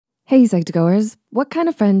Hey, Psych2Goers, what kind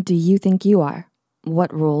of friend do you think you are?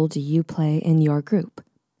 What role do you play in your group?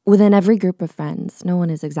 Within every group of friends, no one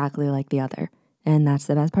is exactly like the other, and that's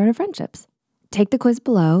the best part of friendships. Take the quiz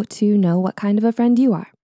below to know what kind of a friend you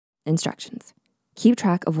are. Instructions. Keep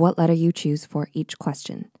track of what letter you choose for each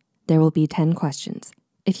question. There will be 10 questions.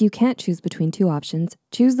 If you can't choose between two options,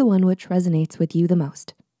 choose the one which resonates with you the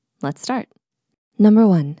most. Let's start. Number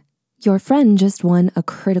 1, your friend just won a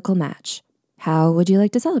critical match. How would you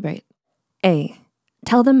like to celebrate? A,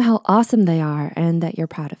 tell them how awesome they are and that you're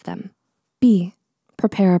proud of them. B,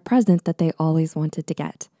 prepare a present that they always wanted to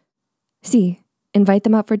get. C, invite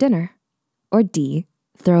them out for dinner. Or D,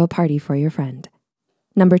 throw a party for your friend.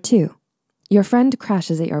 Number 2, your friend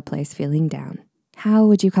crashes at your place feeling down. How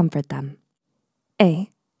would you comfort them?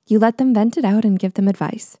 A, you let them vent it out and give them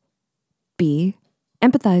advice. B,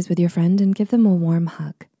 empathize with your friend and give them a warm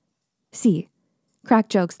hug. C, crack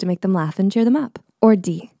jokes to make them laugh and cheer them up. Or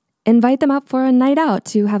D, invite them out for a night out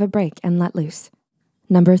to have a break and let loose.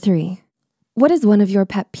 Number 3, what is one of your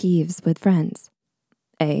pet peeves with friends?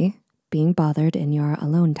 A, being bothered in your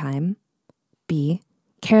alone time. B,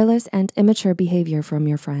 careless and immature behavior from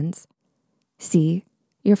your friends. C,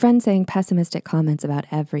 your friend saying pessimistic comments about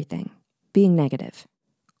everything, being negative.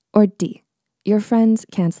 Or D, your friends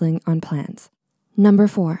canceling on plans. Number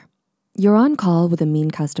 4, you're on call with a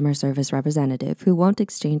mean customer service representative who won't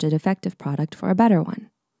exchange a defective product for a better one.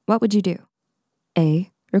 What would you do?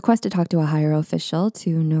 A, request to talk to a higher official to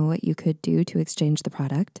know what you could do to exchange the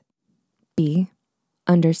product. B,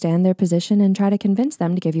 understand their position and try to convince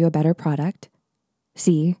them to give you a better product.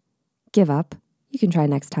 C, give up, you can try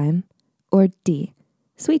next time. Or D,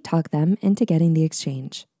 sweet talk them into getting the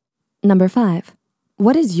exchange. Number 5,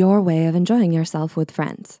 what is your way of enjoying yourself with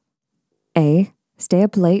friends? A, stay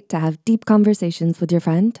up late to have deep conversations with your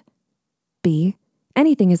friend. B,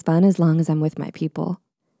 anything is fun as long as I'm with my people.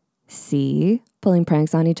 C, pulling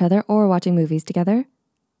pranks on each other or watching movies together.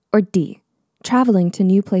 Or D, traveling to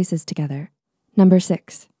new places together. Number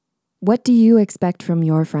 6, what do you expect from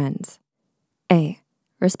your friends? A,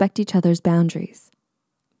 respect each other's boundaries.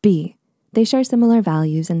 B, they share similar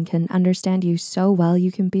values and can understand you so well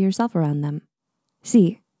you can be yourself around them.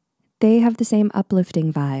 C, they have the same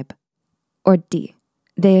uplifting vibe. Or D,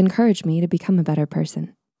 they encourage me to become a better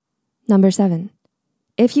person. Number 7,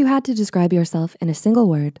 if you had to describe yourself in a single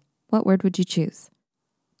word, what word would you choose?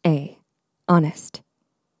 A, honest.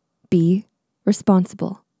 B,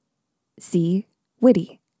 responsible. C,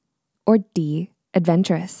 witty. Or D,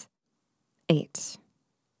 adventurous. 8,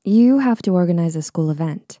 you have to organize a school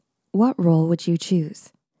event. What role would you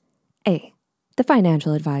choose? A, the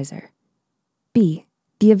financial advisor. B,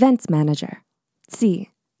 the events manager. C,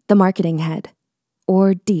 the marketing head.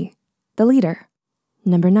 Or D, the leader.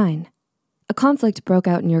 Number 9, a conflict broke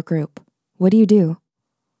out in your group. What do you do?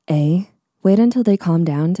 A, wait until they calm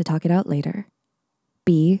down to talk it out later.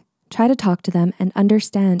 B, try to talk to them and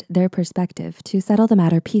understand their perspective to settle the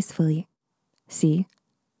matter peacefully. C,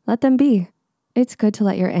 let them be. It's good to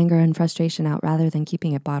let your anger and frustration out rather than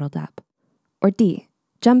keeping it bottled up. Or D,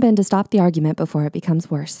 jump in to stop the argument before it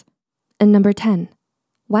becomes worse. And number 10,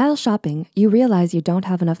 while shopping, you realize you don't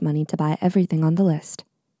have enough money to buy everything on the list.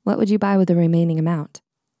 What would you buy with the remaining amount?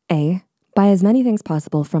 A, buy as many things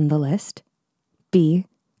possible from the list. B,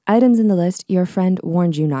 items in the list your friend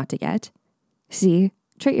warned you not to get. C,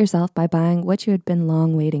 treat yourself by buying what you had been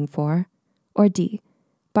long waiting for. Or D,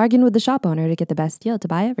 bargain with the shop owner to get the best deal to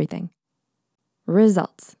buy everything.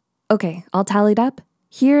 Results. Okay, all tallied up.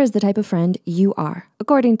 Here is the type of friend you are,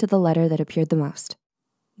 according to the letter that appeared the most.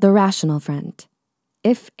 The rational friend.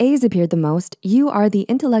 If A's appeared the most, you are the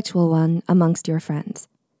intellectual one amongst your friends.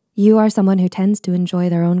 You are someone who tends to enjoy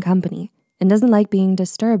their own company and doesn't like being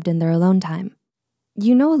disturbed in their alone time.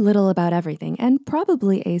 You know a little about everything and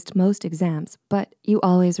probably aced most exams, but you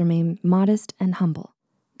always remain modest and humble.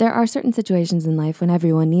 There are certain situations in life when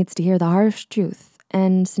everyone needs to hear the harsh truth,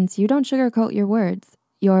 and since you don't sugarcoat your words,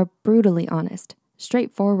 your brutally honest,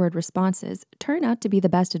 straightforward responses turn out to be the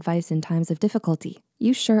best advice in times of difficulty.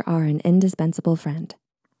 You sure are an indispensable friend.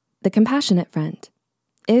 The compassionate friend.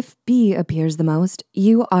 If B appears the most,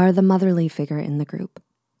 you are the motherly figure in the group.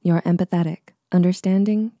 You're empathetic,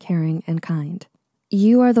 understanding, caring, and kind.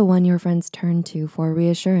 You are the one your friends turn to for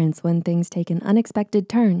reassurance when things take an unexpected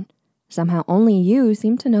turn. Somehow only you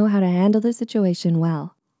seem to know how to handle the situation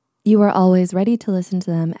well. You are always ready to listen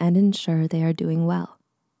to them and ensure they are doing well.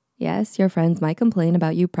 Yes, your friends might complain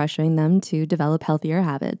about you pressuring them to develop healthier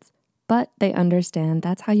habits, but they understand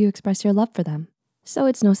that's how you express your love for them. So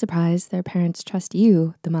it's no surprise their parents trust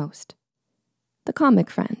you the most. The comic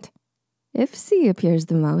friend. If C appears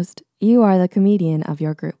the most, you are the comedian of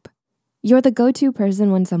your group. You're the go-to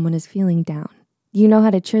person when someone is feeling down. You know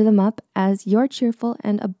how to cheer them up as you're cheerful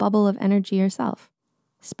and a bubble of energy yourself.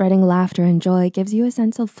 Spreading laughter and joy gives you a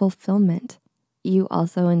sense of fulfillment. You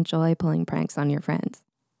also enjoy pulling pranks on your friends.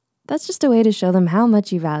 That's just a way to show them how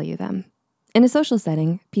much you value them. In a social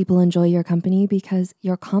setting, people enjoy your company because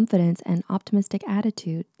your confidence and optimistic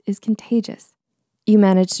attitude is contagious. You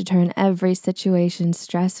manage to turn every situation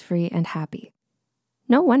stress-free and happy.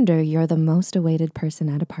 No wonder you're the most awaited person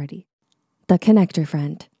at a party. The connector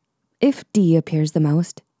friend. If D appears the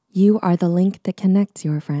most, you are the link that connects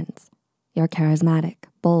your friends. You're charismatic,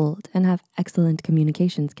 bold, and have excellent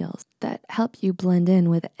communication skills that help you blend in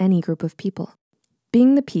with any group of people.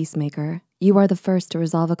 Being the peacemaker, you are the first to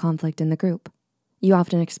resolve a conflict in the group. You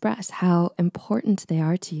often express how important they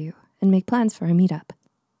are to you and make plans for a meetup.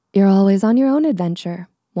 You're always on your own adventure.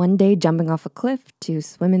 One day jumping off a cliff to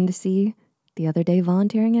swim in the sea, the other day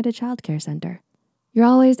volunteering at a childcare center. You're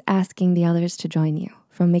always asking the others to join you,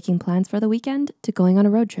 from making plans for the weekend to going on a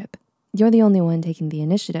road trip. You're the only one taking the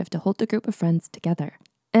initiative to hold the group of friends together.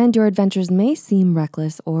 And your adventures may seem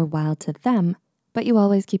reckless or wild to them, but you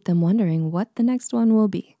always keep them wondering what the next one will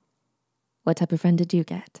be. What type of friend did you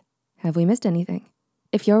get? Have we missed anything?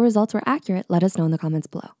 If your results were accurate, let us know in the comments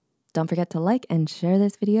below. Don't forget to like and share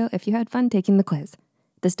this video if you had fun taking the quiz.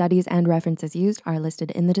 The studies and references used are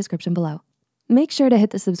listed in the description below. Make sure to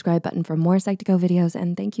hit the subscribe button for more Psych2Go videos,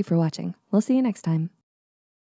 and thank you for watching. We'll see you next time.